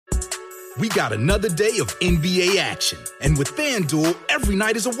We got another day of NBA action. And with FanDuel, every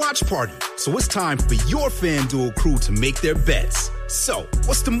night is a watch party. So it's time for your FanDuel crew to make their bets. So,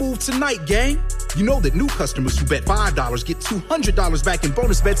 what's the move tonight, gang? You know that new customers who bet $5 get $200 back in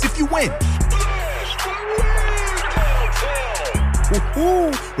bonus bets if you win.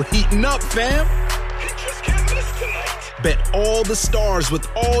 Woo-hoo, we're heating up, fam. Bet all the stars with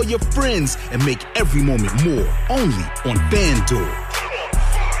all your friends and make every moment more only on FanDuel.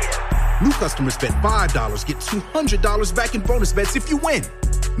 New customers bet $5, get $200 back in bonus bets if you win.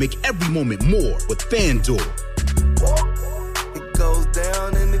 Make every moment more with FanDuel. It goes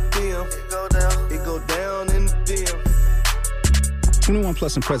down in the DM. It go down in the DM. 21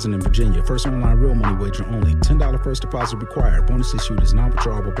 plus and present in Virginia. First online real money wager only. $10 first deposit required. Bonus issued is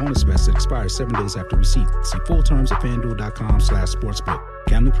non-withdrawable bonus vest that expires 7 days after receipt. See full terms at FanDuel.com/sportsbook.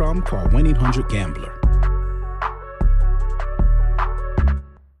 Gambling problem? Call 1-800-GAMBLER.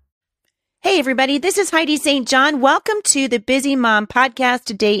 Hey, everybody. This is Heidi St. John. Welcome to the Busy Mom Podcast.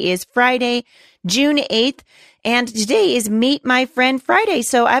 Today is Friday, June 8th, and today is Meet My Friend Friday.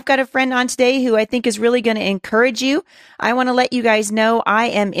 So I've got a friend on today who I think is really going to encourage you. I want to let you guys know I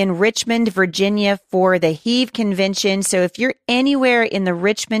am in Richmond, Virginia for the Heave Convention. So if you're anywhere in the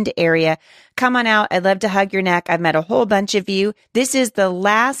Richmond area, come on out. I'd love to hug your neck. I've met a whole bunch of you. This is the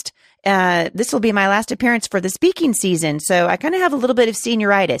last this will be my last appearance for the speaking season. So I kind of have a little bit of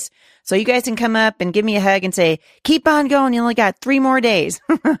senioritis. So you guys can come up and give me a hug and say, keep on going. You only got 3 more days.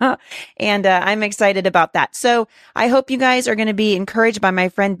 And I'm excited about that. So I hope you guys are going to be encouraged by my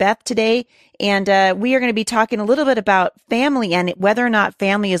friend Beth today. And we are going to be talking a little bit about family and whether or not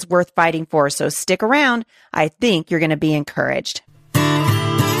family is worth fighting for. So stick around. I think you're going to be encouraged.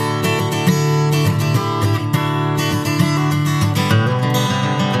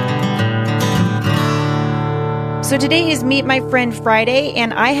 So today is Meet My Friend Friday,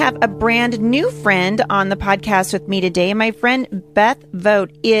 and I have a brand new friend on the podcast with me today. My friend Beth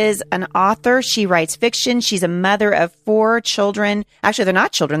Vogt is an author. She writes fiction. She's a mother of 4 children. Actually, they're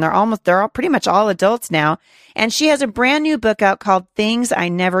not children. They're all pretty much all adults now. And she has a brand new book out called Things I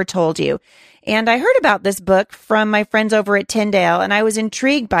Never Told You. And I heard about this book from my friends over at Tyndale, and I was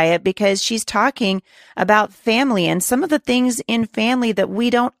intrigued by it because she's talking about family and some of the things in family that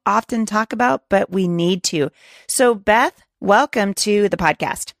we don't often talk about, but we need to. So, Beth, welcome to the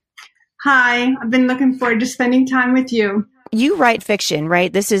podcast. Hi, I've been looking forward to spending time with you. You write fiction,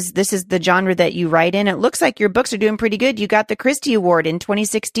 right? This is the genre that you write in. It looks like your books are doing pretty good. You got the Christie Award in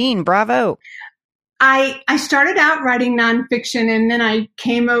 2016. Bravo. I started out writing nonfiction, and then I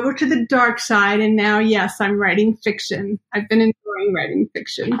came over to the dark side, and now, yes, I'm writing fiction. I've been enjoying writing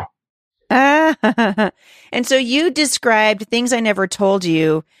fiction. And so you described Things I Never Told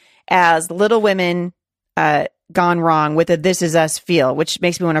You as Little Women gone wrong with a This Is Us feel, which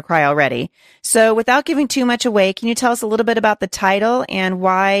makes me want to cry already. So without giving too much away, can you tell us a little bit about the title and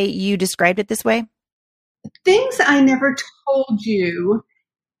why you described it this way? Things I Never Told You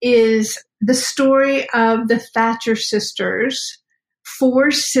is the story of the Thatcher sisters,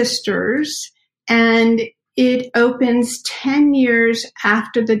 4 sisters, and it opens 10 years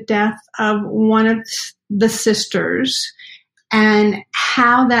after the death of one of the sisters and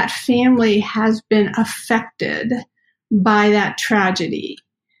how that family has been affected by that tragedy.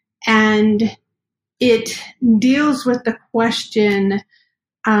 And it deals with the question,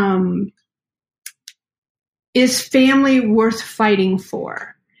 is family worth fighting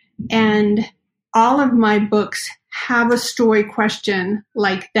for? And all of my books have a story question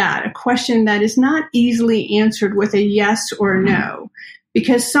like that, a question that is not easily answered with a yes or no,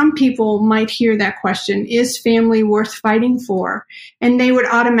 because some people might hear that question, is family worth fighting for? And they would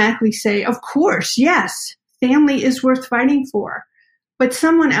automatically say, of course, yes, family is worth fighting for. But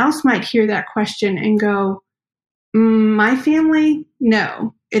someone else might hear that question and go, my family?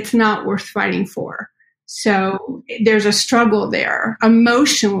 No, it's not worth fighting for. So there's a struggle there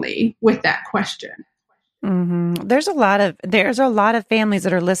emotionally with that question. Mm-hmm. There's a lot of families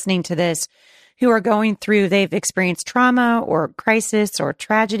that are listening to this who are going through, they've experienced trauma or crisis or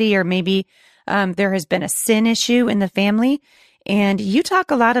tragedy, or maybe there has been a sin issue in the family. And you talk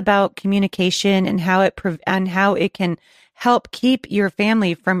a lot about communication and how it can help keep your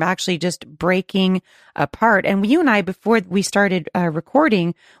family from actually just breaking apart. And you and I, before we started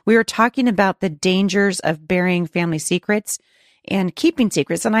recording, we were talking about the dangers of burying family secrets and keeping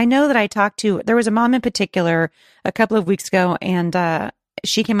secrets. And I know that there was a mom in particular a couple of weeks ago, and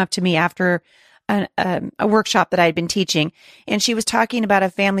she came up to me after a workshop that I had been teaching, and she was talking about a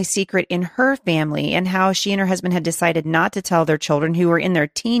family secret in her family and how she and her husband had decided not to tell their children who were in their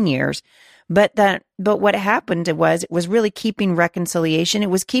teen years. But what happened it was really keeping reconciliation. It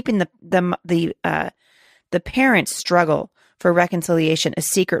was keeping the parents' struggle for reconciliation a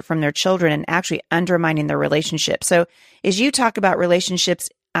secret from their children and actually undermining their relationship. So as you talk about relationships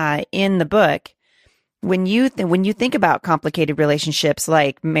in the book, when you think about complicated relationships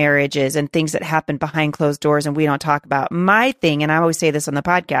like marriages and things that happen behind closed doors and we don't talk about, my thing, and I always say this on the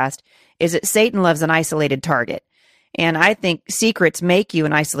podcast, is that Satan loves an isolated target. And I think secrets make you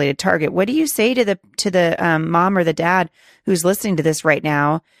an isolated target. What do you say to the mom or the dad who's listening to this right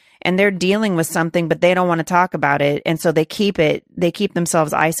now, and they're dealing with something, but they don't want to talk about it, and so they keep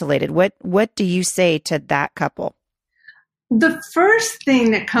themselves isolated? What do you say to that couple? The first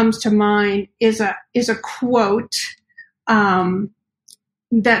thing that comes to mind is a quote that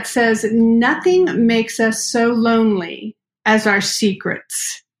says, "Nothing makes us so lonely as our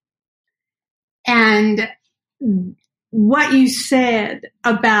secrets." And what you said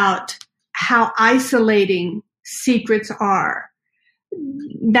about how isolating secrets are,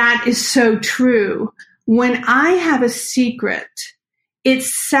 that is so true. When I have a secret, it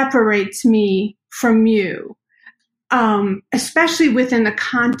separates me from you, especially within the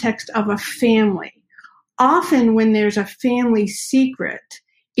context of a family. Often when there's a family secret,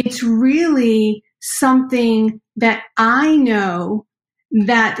 it's really something that I know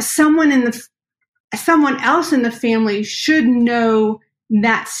that someone else in the family should know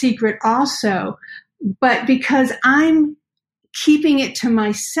that secret also. But because I'm keeping it to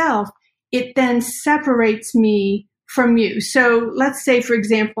myself, it then separates me from you. So let's say, for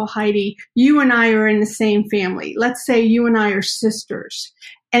example, Heidi, you and I are in the same family. Let's say you and I are sisters,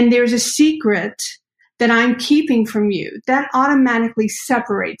 and there's a secret that I'm keeping from you. That automatically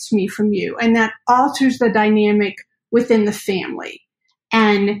separates me from you, and that alters the dynamic within the family.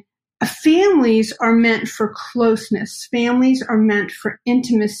 And families are meant for closeness. Families are meant for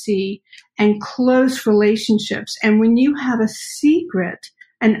intimacy and close relationships. And when you have a secret,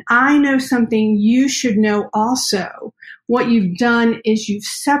 and I know something you should know also, what you've done is you've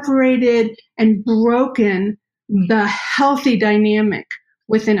separated and broken the healthy dynamic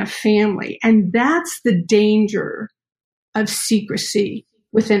within a family. And that's the danger of secrecy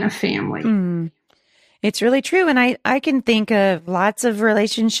within a family. Mm. It's really true. And I can think of lots of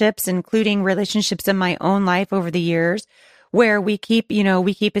relationships, including relationships in my own life over the years, where we keep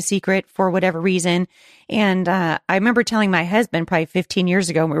a secret for whatever reason. And I remember telling my husband probably 15 years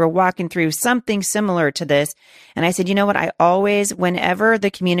ago, we were walking through something similar to this. And I said, you know what? I always, whenever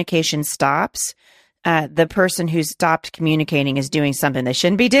the communication stops, the person who stopped communicating is doing something they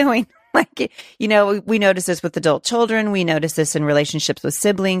shouldn't be doing. Like, we notice this with adult children. We notice this in relationships with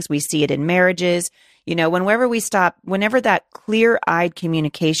siblings. We see it in marriages. Whenever that clear-eyed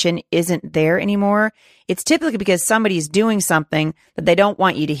communication isn't there anymore, it's typically because somebody's doing something that they don't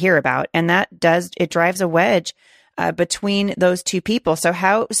want you to hear about. And it drives a wedge between those two people. So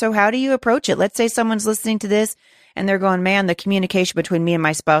how do you approach it? Let's say someone's listening to this and they're going, man, the communication between me and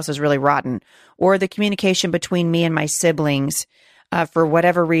my spouse is really rotten, or the communication between me and my siblings, for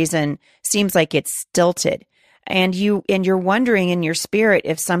whatever reason, seems like it's stilted. And you're wondering in your spirit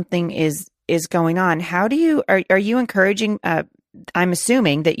if something is going on. How do you, are you encouraging, I'm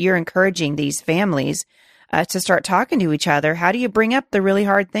assuming that you're encouraging these families to start talking to each other. How do you bring up the really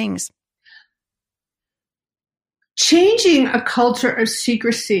hard things? Changing a culture of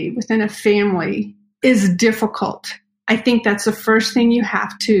secrecy within a family is difficult. I think that's the first thing you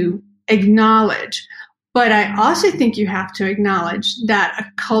have to acknowledge. But I also think you have to acknowledge that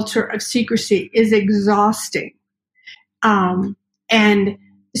a culture of secrecy is exhausting. And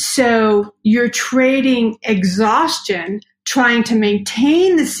so you're trading exhaustion, trying to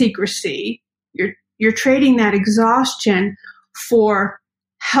maintain the secrecy. You're trading that exhaustion for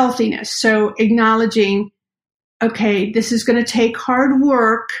healthiness. So acknowledging, okay, this is going to take hard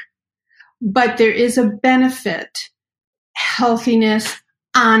work, but there is a benefit, healthiness,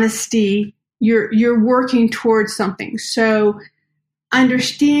 honesty. You're working towards something. So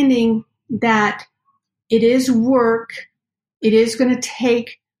understanding that it is work, it is going to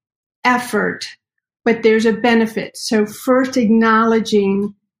take effort, but there's a benefit. So first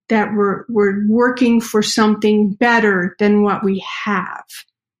acknowledging that we're working for something better than what we have.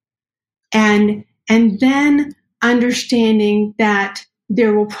 And then understanding that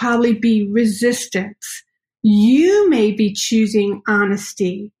there will probably be resistance. You may be choosing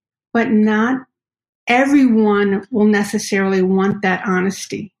honesty, but not everyone will necessarily want that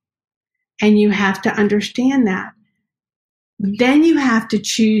honesty. And you have to understand that. Then you have to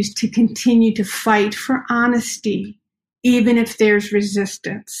choose to continue to fight for honesty, even if there's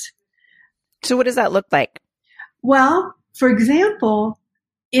resistance. So what does that look like? Well, for example,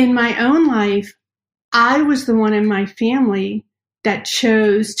 in my own life, I was the one in my family that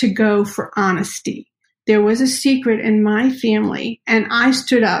chose to go for honesty. There was a secret in my family, and I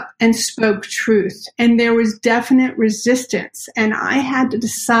stood up and spoke truth. And there was definite resistance. And I had to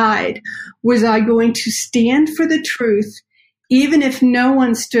decide, was I going to stand for the truth, even if no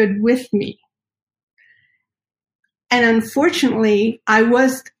one stood with me? And unfortunately, I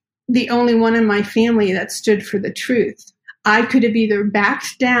was the only one in my family that stood for the truth. I could have either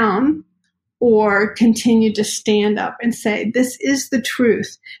backed down or continued to stand up and say, this is the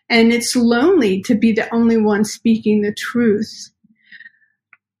truth. And it's lonely to be the only one speaking the truth.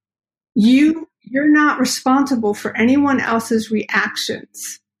 You're not responsible for anyone else's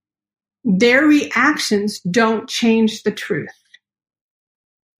reactions. Their reactions don't change the truth.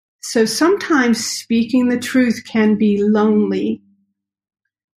 So sometimes speaking the truth can be lonely,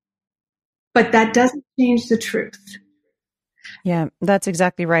 but that doesn't change the truth. Yeah, that's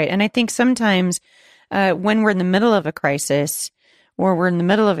exactly right. And I think sometimes when we're in the middle of a crisis or we're in the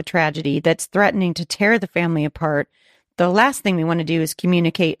middle of a tragedy that's threatening to tear the family apart, the last thing we want to do is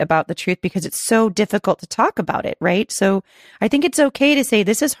communicate about the truth because it's so difficult to talk about it, right? So I think it's okay to say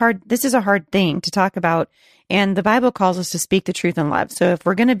this is hard. This is a hard thing to talk about. And the Bible calls us to speak the truth in love. So if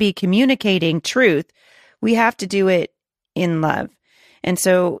we're going to be communicating truth, we have to do it in love. And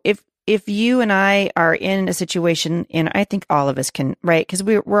so if you and I are in a situation, and I think all of us can, right? Because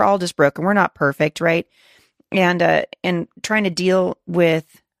we're all just broken. We're not perfect, right? And trying to deal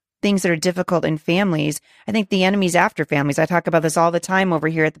with things that are difficult in families. I think the enemy's after families. I talk about this all the time over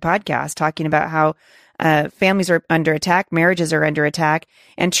here at the podcast, talking about how families are under attack, marriages are under attack,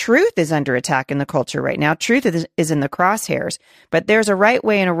 and truth is under attack in the culture right now. Truth is in the crosshairs, but there's a right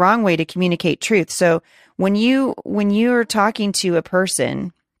way and a wrong way to communicate truth. So when you're talking to a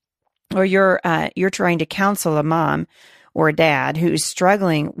person, or you're trying to counsel a mom or a dad who's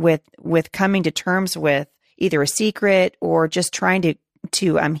struggling with coming to terms with either a secret or just trying to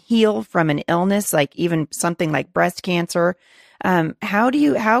heal from an illness, like even something like breast cancer,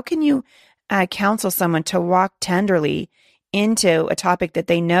 how can you counsel someone to walk tenderly into a topic that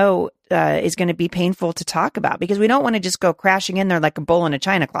they know is going to be painful to talk about? Because we don't want to just go crashing in there like a bull in a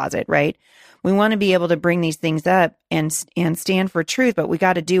china closet, right? We want to be able to bring these things up and stand for truth, but we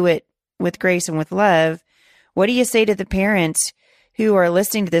got to do it with grace and with love. What do you say to the parents who are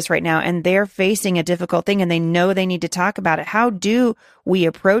listening to this right now and they're facing a difficult thing and they know they need to talk about it? How do we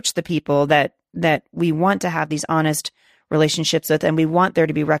approach the people that we want to have these honest relationships with and we want there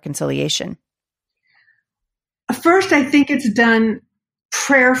to be reconciliation? First, I think it's done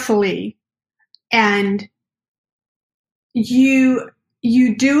prayerfully, and you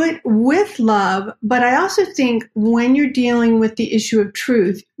do it with love, but I also think when you're dealing with the issue of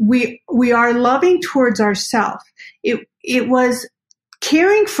truth, we are loving towards ourselves. It was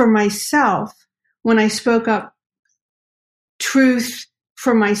caring for myself when I spoke up truth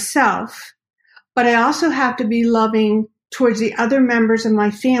for myself, but I also have to be loving towards the other members of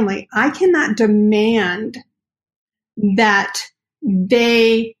my family. I cannot demand that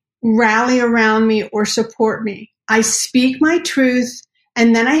they rally around me or support me. I speak my truth,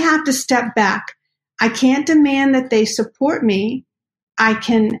 and then I have to step back. I can't demand that they support me. I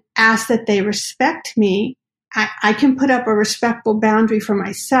can ask that they respect me. I can put up a respectful boundary for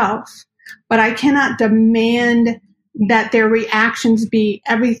myself, but I cannot demand that their reactions be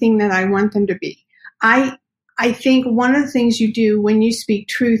everything that I want them to be. I think one of the things you do when you speak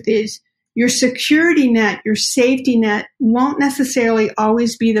truth is your security net, your safety net won't necessarily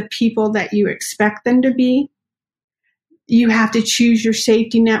always be the people that you expect them to be. You have to choose your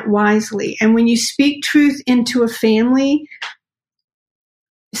safety net wisely. And when you speak truth into a family,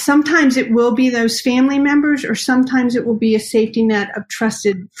 sometimes it will be those family members, or sometimes it will be a safety net of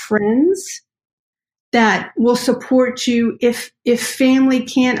trusted friends that will support you. If family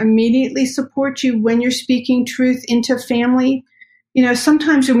can't immediately support you when you're speaking truth into family,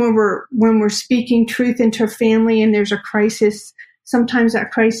 sometimes when we're speaking truth into a family and there's a crisis, sometimes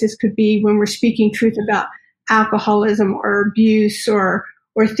that crisis could be when we're speaking truth about alcoholism or abuse or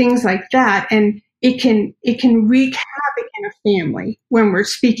things like that. And it can wreak havoc in a family when we're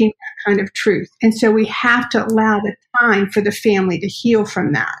speaking that kind of truth. And so we have to allow the time for the family to heal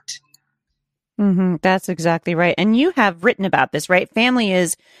from that. Mm-hmm. That's exactly right. And you have written about this, right? Family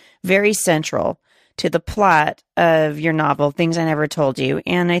is very central to the plot of your novel, Things I Never Told You.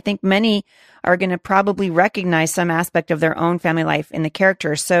 And I think many are going to probably recognize some aspect of their own family life in the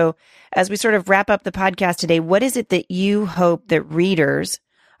characters. So as we sort of wrap up the podcast today, what is it that you hope that readers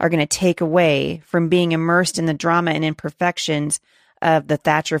are going to take away from being immersed in the drama and imperfections of the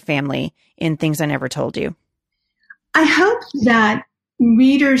Thatcher family in Things I Never Told You? I hope that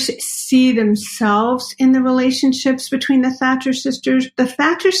readers see themselves in the relationships between the Thatcher sisters. The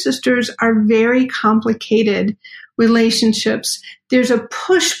Thatcher sisters are very complicated relationships. There's a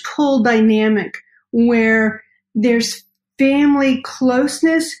push-pull dynamic where there's family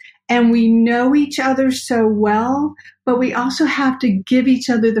closeness and we know each other so well, but we also have to give each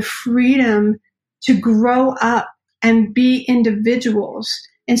other the freedom to grow up and be individuals.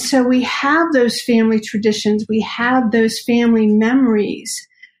 And so we have those family traditions, we have those family memories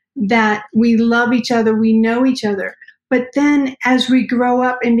that we love each other, we know each other. But then as we grow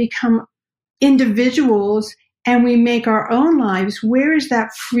up and become individuals and we make our own lives, where is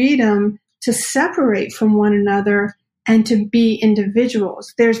that freedom to separate from one another and to be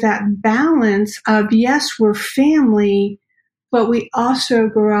individuals? There's that balance of, yes, we're family, but we also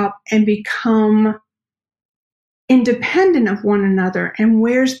grow up and become independent of one another. And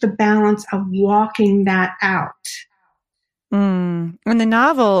where's the balance of walking that out? In the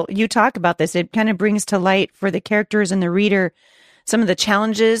novel, you talk about this. It kind of brings to light for the characters and the reader some of the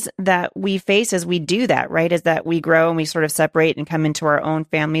challenges that we face as we do that, right? As that we grow and we sort of separate and come into our own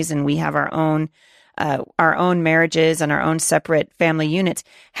families, and we have our own marriages and our own separate family units.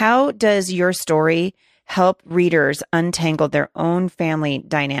 How does your story help readers untangle their own family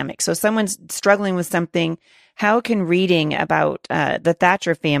dynamic? So someone's struggling with something. How can reading about the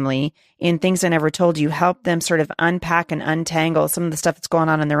Thatcher family in Things I Never Told You help them sort of unpack and untangle some of the stuff that's going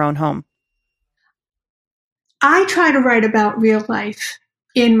on in their own home? I try to write about real life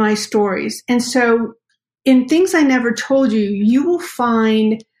in my stories. And so in Things I Never Told You, you will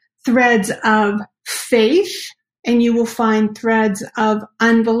find threads of faith and you will find threads of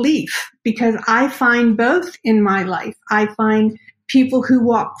unbelief, because I find both in my life. I find people who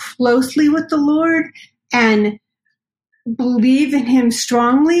walk closely with the Lord and believe in Him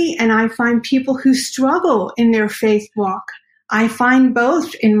strongly, and I find people who struggle in their faith walk. I find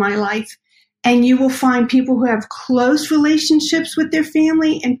both in my life. And you will find people who have close relationships with their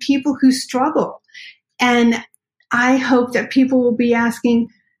family and people who struggle. And I hope that people will be asking,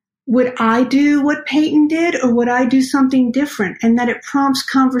 would I do what Peyton did, or would I do something different? And that it prompts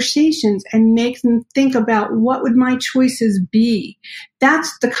conversations and makes them think about, what would my choices be?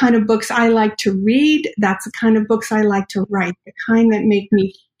 That's the kind of books I like to read. That's the kind of books I like to write, the kind that make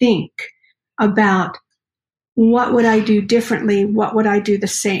me think about, what would I do differently? What would I do the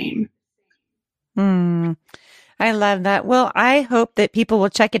same? I love that. Well, I hope that people will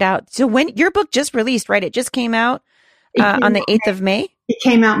check it out. So when your book just released, right? It just came out on the 8th of May? It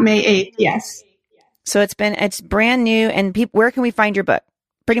came out May 8th, yes. So it's brand new. And where can we find your book?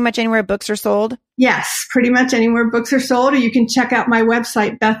 Pretty much anywhere books are sold? Yes, pretty much anywhere books are sold, or you can check out my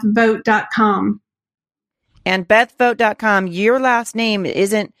website, bethvogt.com. And bethvogt.com, your last name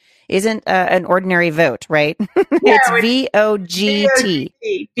isn't an ordinary vote, right? It's VOGT.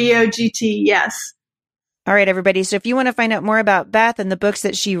 VOGT, yes. All right, everybody. So if you want to find out more about Beth and the books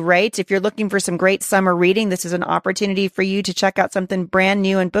that she writes, if you're looking for some great summer reading, this is an opportunity for you to check out something brand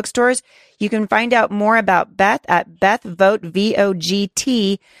new in bookstores. You can find out more about Beth at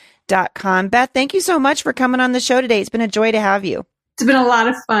bethvogt.com. Beth, thank you so much for coming on the show today. It's been a joy to have you. It's been a lot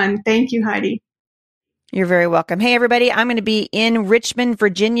of fun. Thank you, Heidi. You're very welcome. Hey, everybody, I'm going to be in Richmond,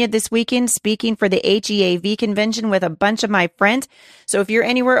 Virginia this weekend speaking for the HEAV convention with a bunch of my friends. So if you're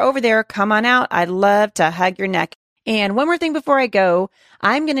anywhere over there, come on out. I'd love to hug your neck. And one more thing before I go,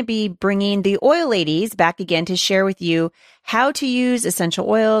 I'm going to be bringing the oil ladies back again to share with you how to use essential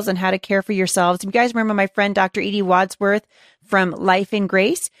oils and how to care for yourselves. You guys remember my friend, Dr. Edie Wadsworth from Life in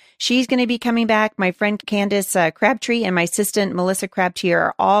Grace? She's going to be coming back. My friend Candace Crabtree and my assistant Melissa Crabtree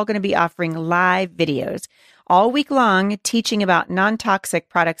are all going to be offering live videos all week long, teaching about non-toxic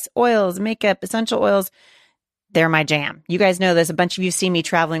products, oils, makeup, essential oils. They're my jam. You guys know this. A bunch of you see me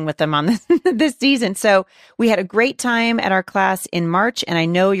traveling with them on this season. So we had a great time at our class in March, and I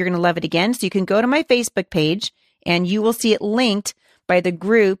know you're going to love it again. So you can go to my Facebook page and you will see it linked by the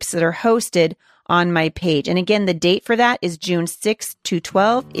groups that are hosted on my page. And again, the date for that is June 6th to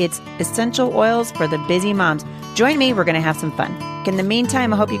 12th. It's Essential Oils for the Busy Moms. Join me. We're going to have some fun. In the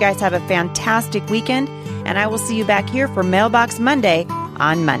meantime, I hope you guys have a fantastic weekend, and I will see you back here for Mailbox Monday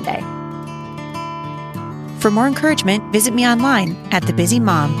on Monday. For more encouragement, visit me online at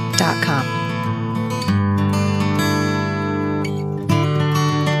thebusymom.com.